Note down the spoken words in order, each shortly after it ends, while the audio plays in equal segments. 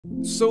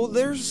So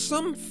there's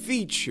some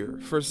feature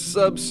for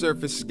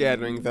subsurface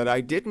scattering that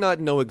I did not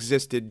know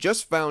existed,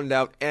 just found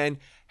out, and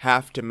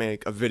have to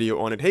make a video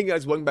on it. Hey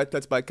guys, welcome back to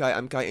TutsByKai.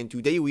 I'm Kai, and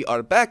today we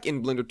are back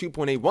in Blender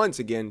 2.8 once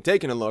again,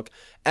 taking a look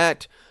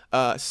at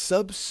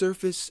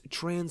Subsurface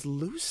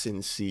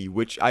Translucency,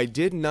 which I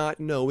did not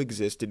know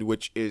existed,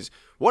 which is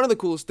one of the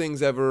coolest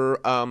things ever.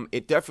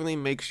 It definitely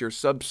makes your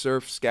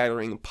subsurf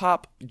scattering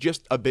pop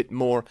just a bit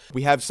more.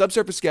 We have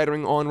subsurface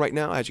scattering on right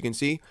now, as you can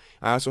see.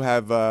 I also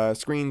have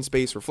screen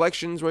space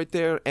reflections right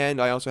there, and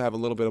I also have a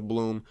little bit of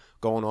bloom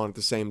going on at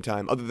the same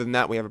time. Other than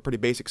that, we have a pretty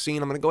basic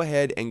scene. I'm going to go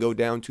ahead and go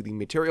down to the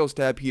materials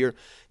tab here.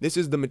 This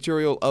is the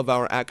material of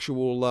our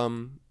actual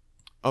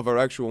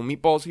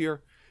meatballs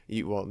here.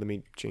 Well, let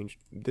me change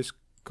this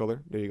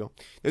color. There you go.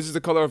 This is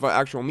the color of our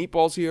actual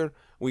meatballs here.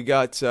 We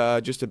got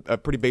just a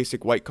pretty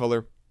basic white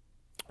color,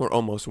 or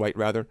almost white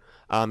rather.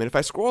 And if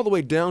I scroll all the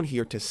way down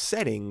here to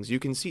settings, you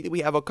can see that we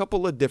have a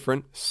couple of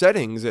different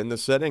settings in the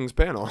settings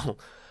panel.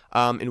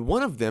 And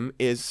one of them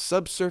is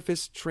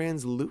Subsurface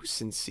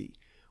Translucency,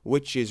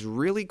 which is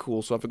really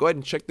cool. So if I go ahead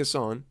and check this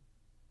on,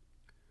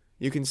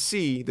 you can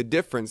see the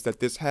difference that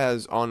this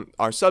has on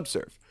our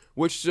subsurf,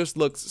 which just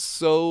looks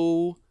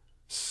so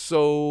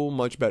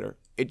much better.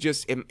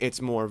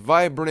 It's more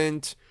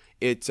vibrant.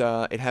 It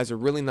has a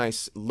really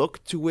nice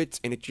look to it,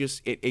 and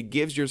it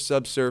gives your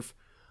subsurf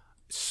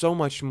so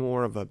much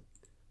more of a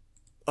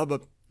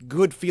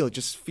good feel. It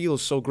just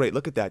feels so great.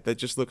 Look at that. That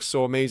just looks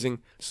so amazing.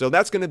 So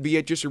that's gonna be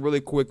it. Just a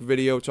really quick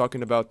video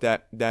talking about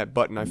that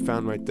button I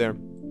found right there.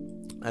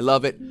 I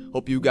love it.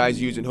 Hope you guys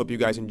use it. Hope you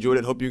guys enjoyed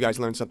it. Hope you guys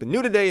learned something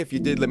new today. If you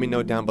did, let me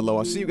know down below.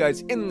 I'll see you guys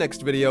in the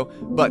next video.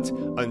 But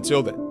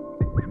until then,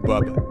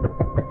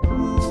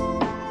 bye-bye.